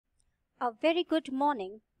A very good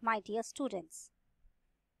morning, my dear students.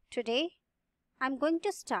 Today, I'm going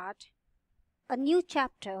to start a new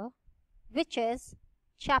chapter, which is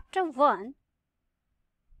Chapter 1,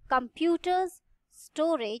 Computers,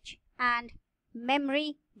 Storage and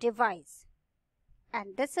Memory Device.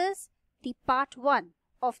 And this is the part 1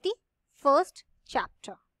 of the first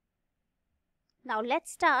chapter. Now,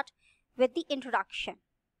 let's start with the introduction.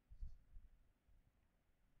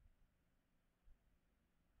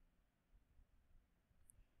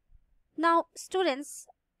 Now, students,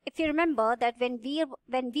 if you remember that when we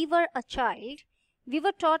were a child, we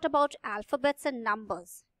were taught about alphabets and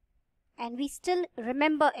numbers, and we still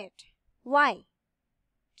remember it. Why?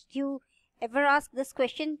 Did you ever ask this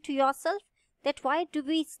question to yourself, that why do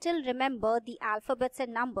we still remember the alphabets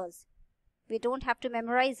and numbers? We don't have to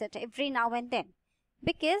memorize it every now and then,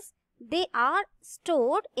 because they are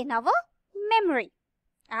stored in our memory.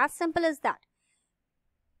 As simple as that.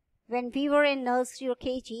 When we were in nursery or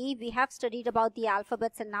KG, we have studied about the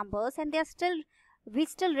alphabets and numbers, and we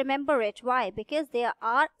still remember it. Why? Because they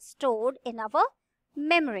are stored in our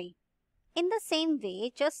memory. In the same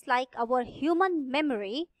way, just like our human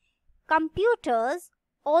memory, computers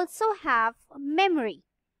also have memory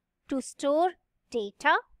to store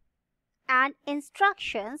data and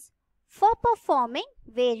instructions for performing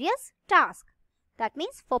various tasks. That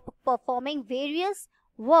means for performing various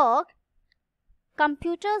work,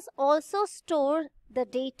 computers also store the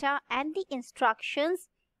data and the instructions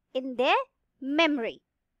in their memory.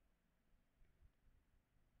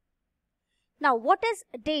 Now, what is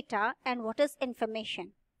data and what is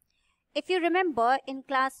information? If you remember, in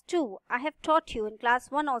class 2, I have taught you, in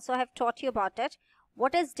class 1 also I have taught you about it.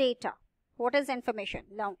 What is data? What is information?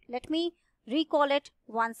 Now, let me recall it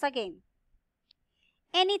once again.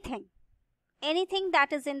 Anything that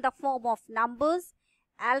is in the form of numbers,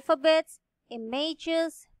 alphabets,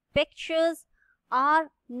 images, pictures are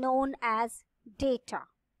known as data.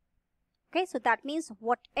 Okay, so that means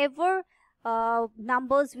whatever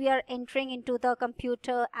numbers we are entering into the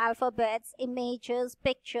computer, alphabets, images,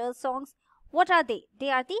 pictures, songs, what are they? They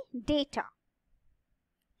are the data.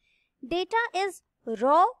 Data is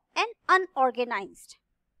raw and unorganized.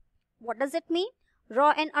 What does it mean?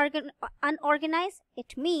 Raw and unorganized?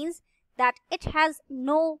 It means that it has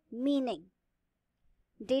no meaning.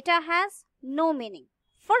 Data has no meaning.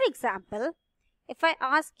 For example, if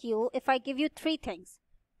I give you three things,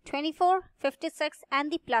 24, 56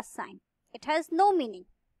 and the plus sign, it has no meaning.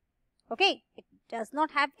 Okay, it does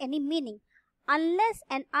not have any meaning unless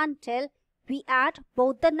and until we add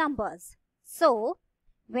both the numbers. So,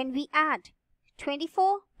 when we add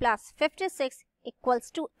 24 plus 56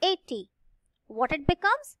 equals to 80, what it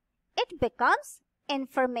becomes? It becomes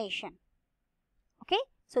information. Okay,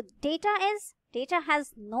 so data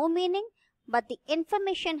has no meaning, but the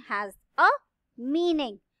information has a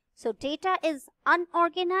meaning. So data is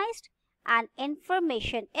unorganized and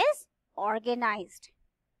information is organized.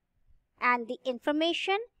 And the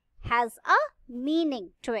information has a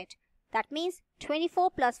meaning to it. That means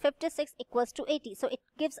 24 plus 56 equals to 80. So it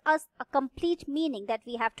gives us a complete meaning that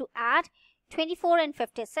we have to add 24 and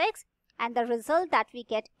 56, and the result that we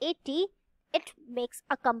get 80, it makes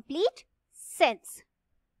a complete sense.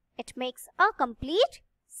 It makes a complete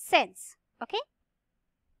sense. Okay.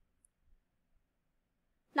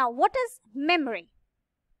 Now, what is memory?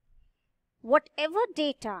 Whatever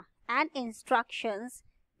data and instructions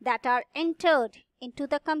that are entered into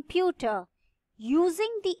the computer using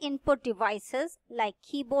the input devices like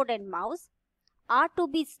keyboard and mouse are to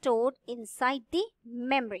be stored inside the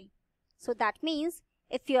memory. So that means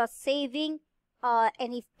if you are saving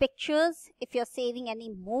any pictures, if you're saving any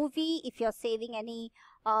movie, if you're saving any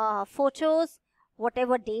photos,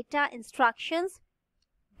 whatever data, instructions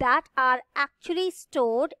that are actually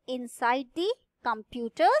stored inside the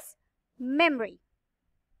computer's memory.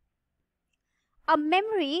 A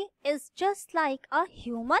memory is just like a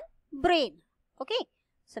human brain. Okay,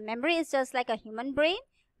 so memory is just like a human brain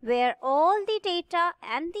where all the data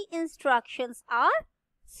and the instructions are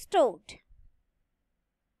stored.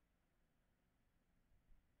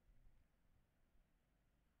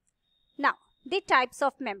 Now, the types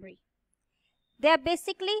of memory. There are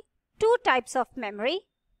basically two types of memory.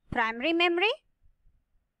 Primary memory.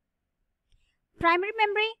 Primary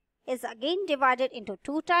memory is again divided into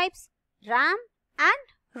two types, RAM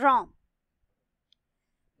and ROM.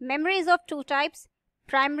 Memory is of two types,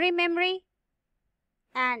 primary memory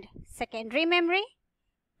and secondary memory.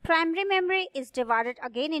 Primary memory is divided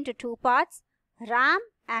again into two parts, RAM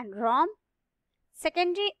and ROM.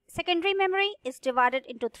 Secondary memory is divided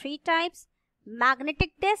into three types,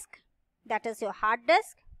 magnetic disk, that is your hard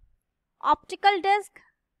disk, optical disk,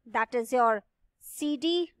 that is your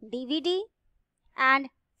CD, DVD, and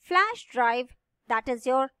flash drive, that is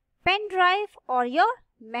your pen drive or your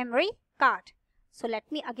memory card. So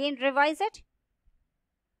let me again revise it.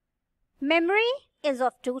 Memory is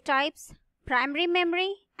of two types, primary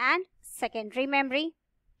memory and secondary memory.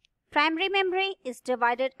 Primary memory is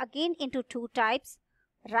divided again into two types,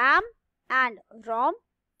 RAM and ROM.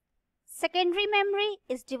 Secondary memory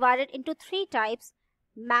is divided into three types,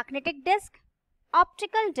 magnetic disk,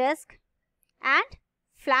 optical disk, and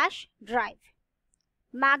flash drive.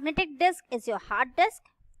 Magnetic disk is your hard disk.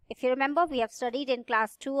 If you remember, we have studied in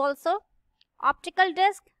class 2 also. Optical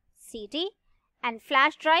disk, CD, and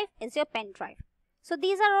flash drive is your pen drive. So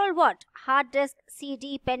these are all what? Hard disk,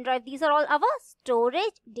 CD, pen drive. These are all our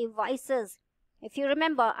storage devices. If you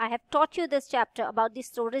remember, I have taught you this chapter about the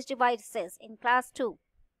storage devices in class 2.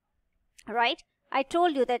 Right? I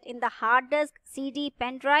told you that in the hard disk, CD,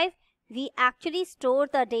 pen drive, we actually store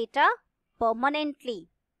the data permanently.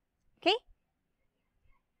 Okay?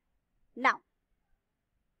 Now,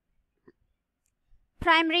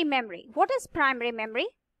 primary memory. What is primary memory?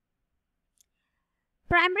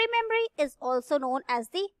 Primary memory is also known as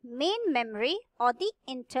the main memory or the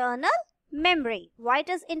internal memory. Why it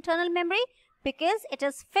is internal memory? Because it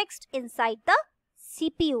is fixed inside the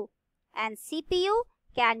CPU, and CPU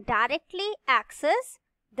can directly access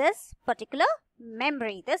this particular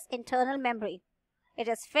memory, this internal memory. It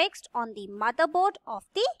is fixed on the motherboard of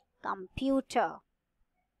the computer.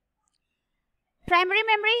 Primary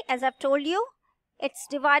memory, as I've told you, it's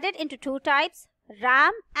divided into two types,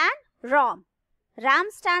 RAM and ROM. RAM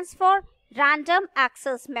stands for random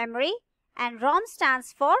access memory and ROM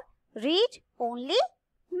stands for read-only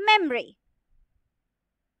memory.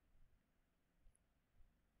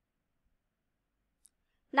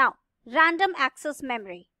 Now, random access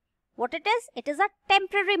memory. What it is? It is a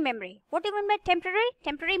temporary memory. What do you mean by temporary?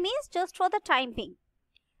 Temporary means just for the time being.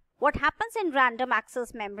 What happens in random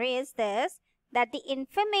access memory is this, that the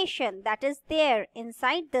information that is there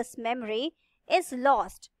inside this memory is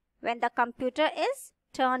lost when the computer is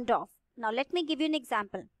turned off. Now, let me give you an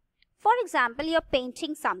example. For example, you're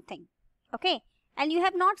painting something, okay, and you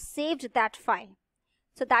have not saved that file.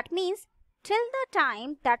 So that means till the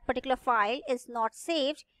time that particular file is not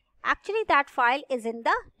saved, actually that file is in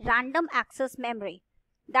the random access memory.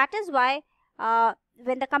 That is why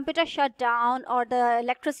when the computer shut down or the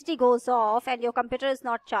electricity goes off and your computer is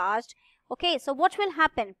not charged, okay, so what will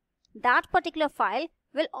happen? That particular file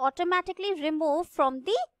will automatically remove from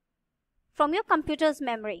your computer's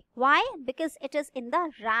memory. Why? Because it is in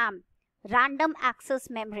the RAM, random access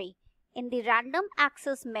memory. In the random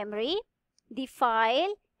access memory, the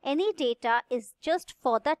file, any data is just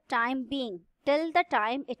for the time being, till the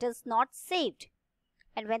time it is not saved.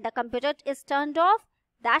 And when the computer is turned off,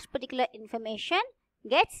 that particular information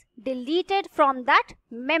gets deleted from that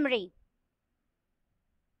memory.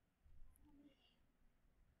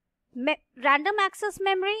 Random access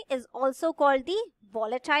memory is also called the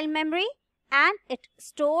volatile memory and it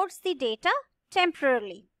stores the data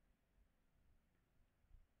temporarily.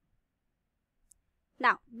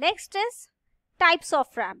 Now, next is types of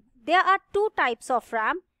RAM. There are two types of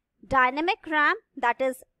RAM, dynamic RAM, that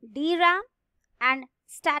is DRAM, and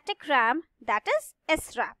static RAM, that is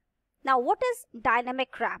SRAM. Now, what is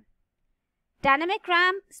dynamic RAM? Dynamic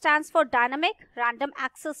RAM stands for dynamic random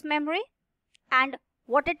access memory, and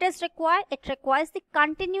what it is required? It requires the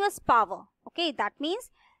continuous power. Okay, that means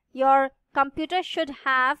your computer should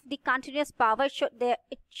have the continuous power.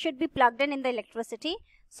 It should be plugged in the electricity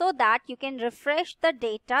so that you can refresh the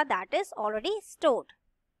data that is already stored.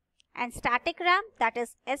 And static RAM, that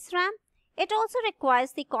is SRAM, it also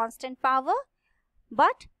requires the constant power,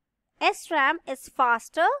 but SRAM is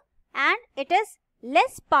faster and it is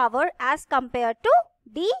less power as compared to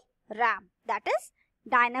the RAM, that is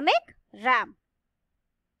dynamic RAM.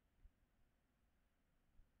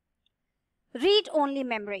 Read-only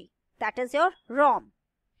memory, that is your ROM.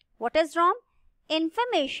 What is ROM?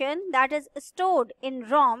 Information that is stored in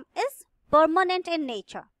ROM is permanent in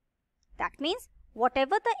nature. That means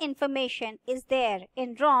whatever the information is there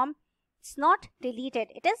in ROM, it's not deleted.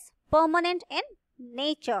 It is permanent in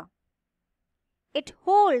nature. It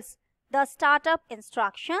holds the startup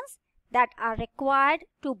instructions that are required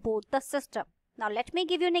to boot the system. Now, let me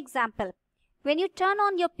give you an example. When you turn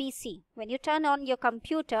on your PC, when you turn on your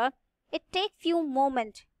computer, it takes few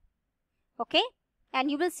moments, okay?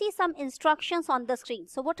 And you will see some instructions on the screen.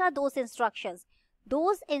 So what are those instructions?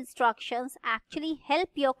 Those instructions actually help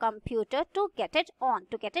your computer to get it on,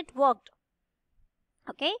 to get it worked,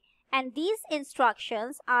 okay? And these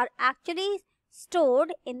instructions are actually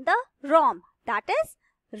stored in the ROM, that is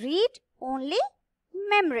read-only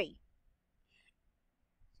memory.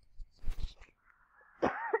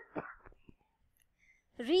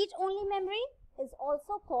 Read-only memory is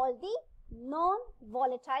also called the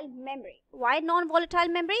non-volatile memory. Why non-volatile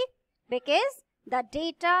memory? Because the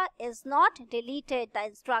data is not deleted, the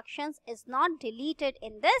instructions is not deleted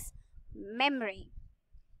in this memory.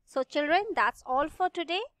 So children, that's all for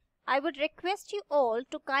today. I would request you all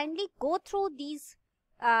to kindly go through these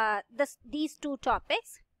two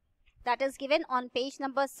topics that is given on page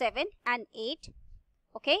number 7 and 8.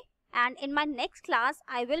 Okay, and in my next class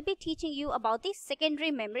I will be teaching you about the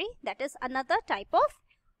secondary memory, that is another type of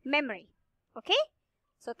memory. Okay,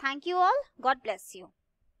 so thank you all. God bless you.